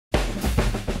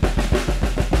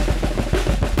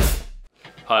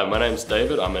Hi, my name's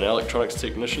David. I'm an electronics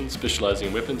technician specialising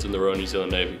in weapons in the Royal New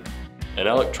Zealand Navy. An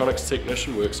electronics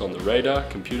technician works on the radar,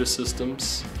 computer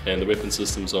systems and the weapon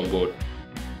systems on board.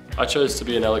 I chose to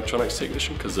be an electronics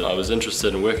technician because I was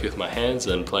interested in working with my hands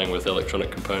and playing with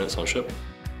electronic components on ship.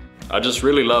 I just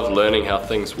really love learning how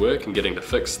things work and getting to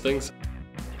fix things.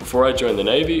 Before I joined the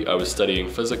Navy, I was studying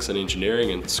physics and engineering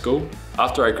in school.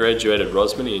 After I graduated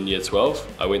Rosmini in year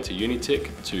 12, I went to Unitec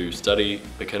to study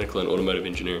mechanical and automotive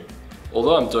engineering.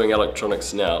 Although I'm doing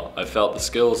electronics now, I felt the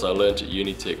skills I learned at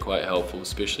Unitec quite helpful,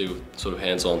 especially with sort of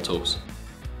hands-on tools.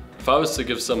 If I was to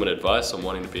give someone advice on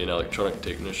wanting to be an electronic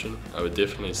technician, I would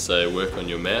definitely say work on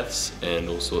your maths and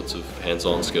all sorts of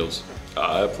hands-on skills.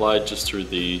 I applied just through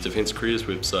the Defence Careers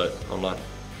website online.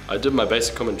 I did my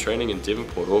basic common training in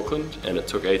Devonport, Auckland, and it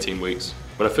took 18 weeks.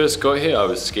 When I first got here, I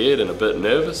was scared and a bit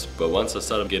nervous, but once I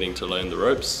started getting to learn the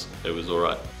ropes, it was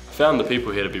alright. I found the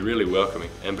people here to be really welcoming,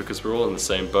 and because we're all in the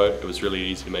same boat, it was really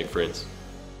easy to make friends.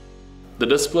 The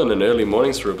discipline and early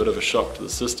mornings were a bit of a shock to the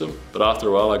system, but after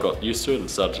a while I got used to it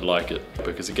and started to like it,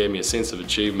 because it gave me a sense of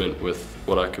achievement with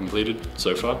what I completed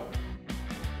so far.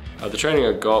 The training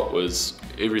I got was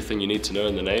everything you need to know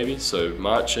in the Navy, so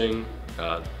marching,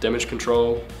 damage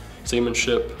control,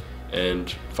 seamanship, and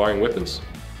firing weapons.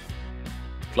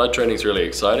 Flight training is really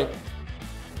exciting.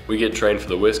 We get trained for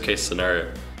the worst case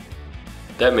scenario.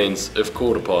 That means, if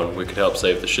called upon, we could help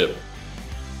save the ship.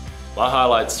 My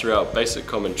highlights throughout basic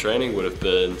common training would have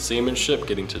been seamanship,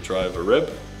 getting to drive a rib,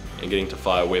 and getting to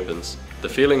fire weapons. The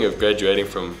feeling of graduating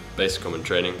from basic common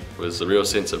training was a real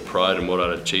sense of pride in what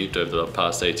I'd achieved over the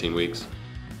past 18 weeks.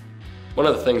 One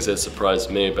of the things that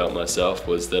surprised me about myself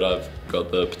was that I've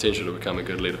got the potential to become a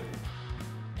good leader.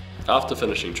 After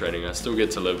finishing training, I still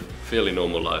get to live a fairly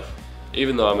normal life.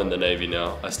 Even though I'm in the Navy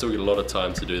now, I still get a lot of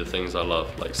time to do the things I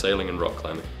love, like sailing and rock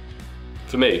climbing.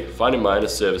 For me, finding my inner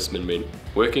serviceman meant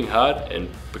working hard and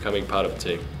becoming part of a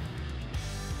team.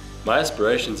 My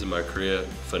aspirations in my career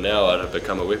for now are to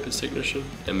become a weapons technician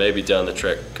and maybe down the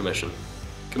track commission.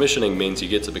 Commissioning means you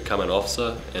get to become an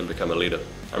officer and become a leader.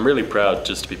 I'm really proud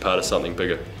just to be part of something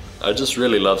bigger. I just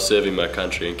really love serving my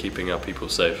country and keeping our people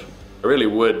safe. I really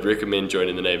would recommend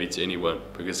joining the Navy to anyone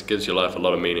because it gives your life a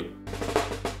lot of meaning.